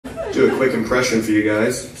do a quick impression for you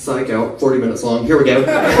guys. Psych out, 40 minutes long. Here we go.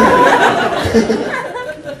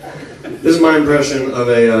 This is my impression of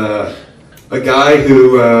a guy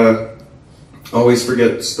who always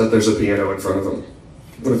forgets that there's a piano in front of him.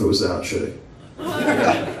 What if it was that shitty?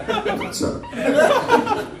 It's not.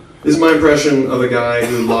 This is my impression of a guy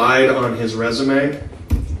who lied on his resume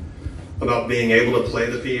about being able to play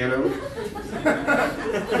the piano.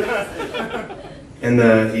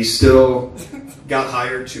 And he still got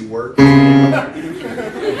hired to work.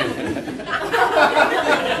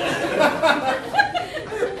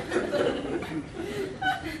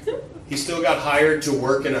 He still got hired to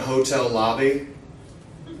work in a hotel lobby,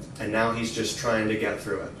 and now he's just trying to get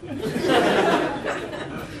through it.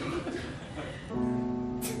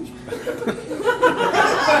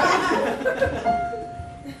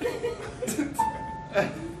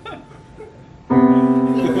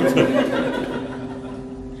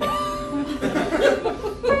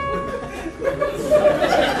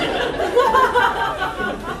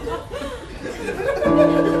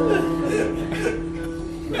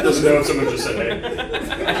 Doesn't know if someone just said hey.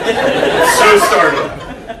 So startled.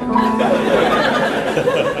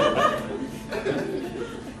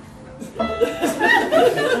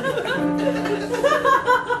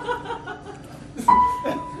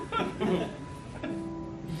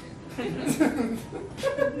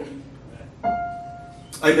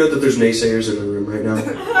 I know that there's naysayers in the room right now.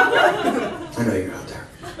 I know you're out there.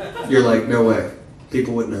 You're like, no way.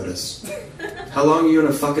 People would notice. How long are you in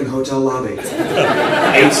a fucking hotel lobby?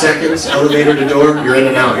 8 seconds, elevator to door, you're in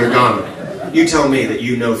and out, you're gone. You tell me that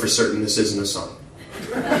you know for certain this isn't a song.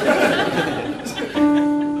 You're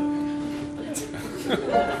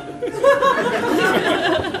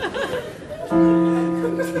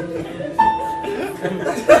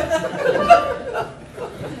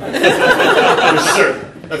certain.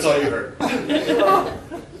 That's all you heard. Do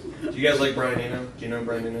you guys like Brian Eno? Do you know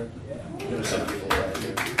Brian Eno? There's some people Brian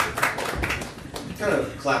Eno. Kind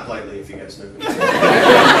of clap lightly if you guys know. Kind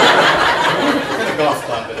of golf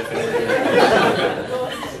clap it if you know.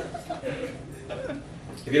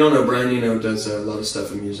 If you don't know, Brian Eno does a lot of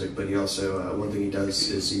stuff in music, but he also, one thing he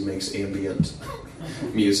does is he makes ambient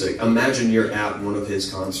music. Imagine you're at one of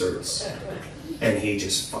his concerts and he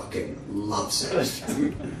just fucking loves it.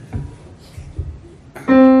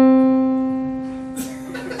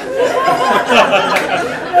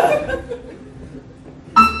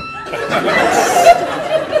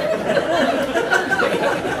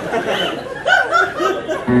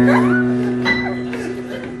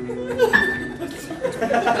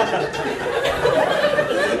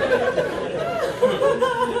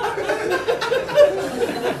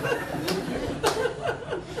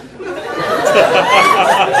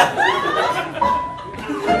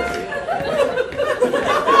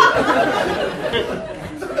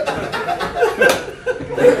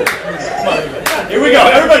 Here we go,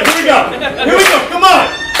 everybody, here we go. Here we go, come on,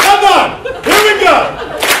 come on. Here we go.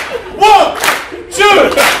 1, 2,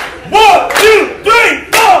 1, 2,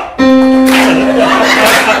 3, 4.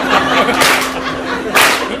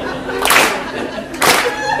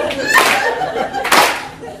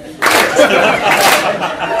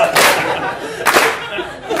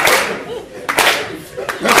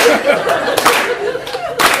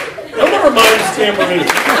 That reminds Tambourine.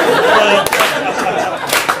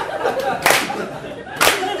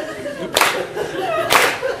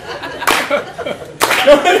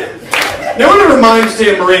 No one reminds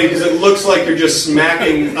Tambourine because it looks like you're just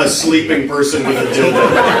smacking a sleeping person with a dildo.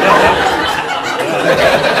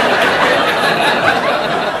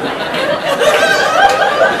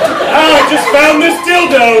 Oh, I just found this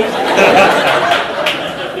dildo.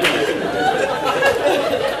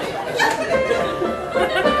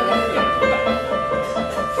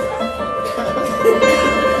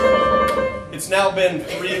 It's now been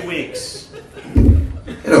 3 weeks.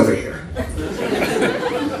 Get over here.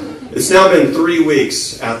 It's now been 3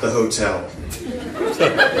 weeks at the hotel.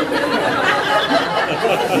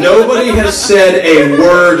 Nobody has said a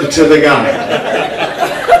word to the guy.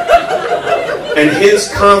 And his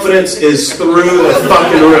confidence is through the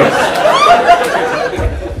fucking roof.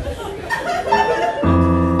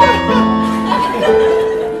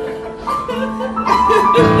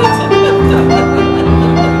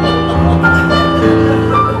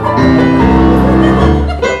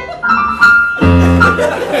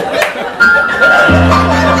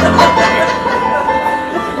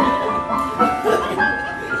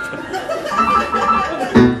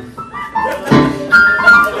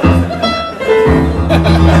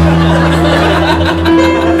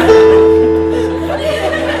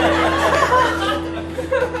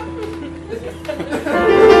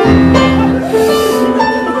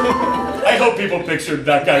 people pictured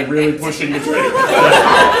that guy really pushing the train.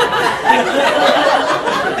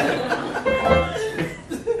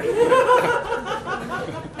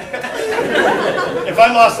 If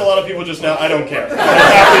I lost a lot of people just now, I don't care. I'm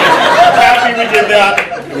happy we did that.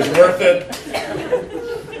 It was worth it.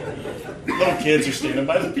 Little kids are standing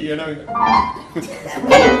by the piano.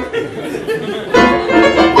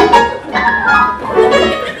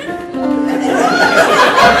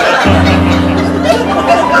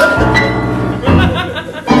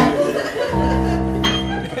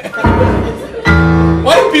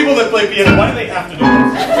 Why do people that play piano, why do they have to do this?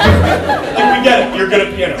 Like, we get it. You're good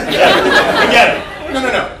at piano. We get it.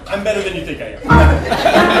 No. I'm better than you think I am.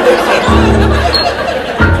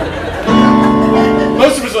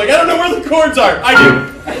 Most of us are like, I don't know where the chords are. I do.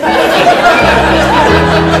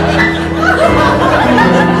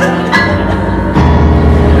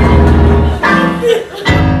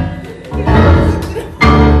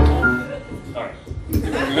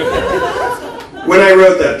 When I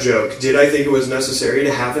wrote that joke, did I think it was necessary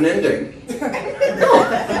to have an ending? No.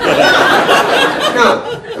 No,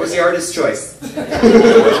 it was the artist's choice.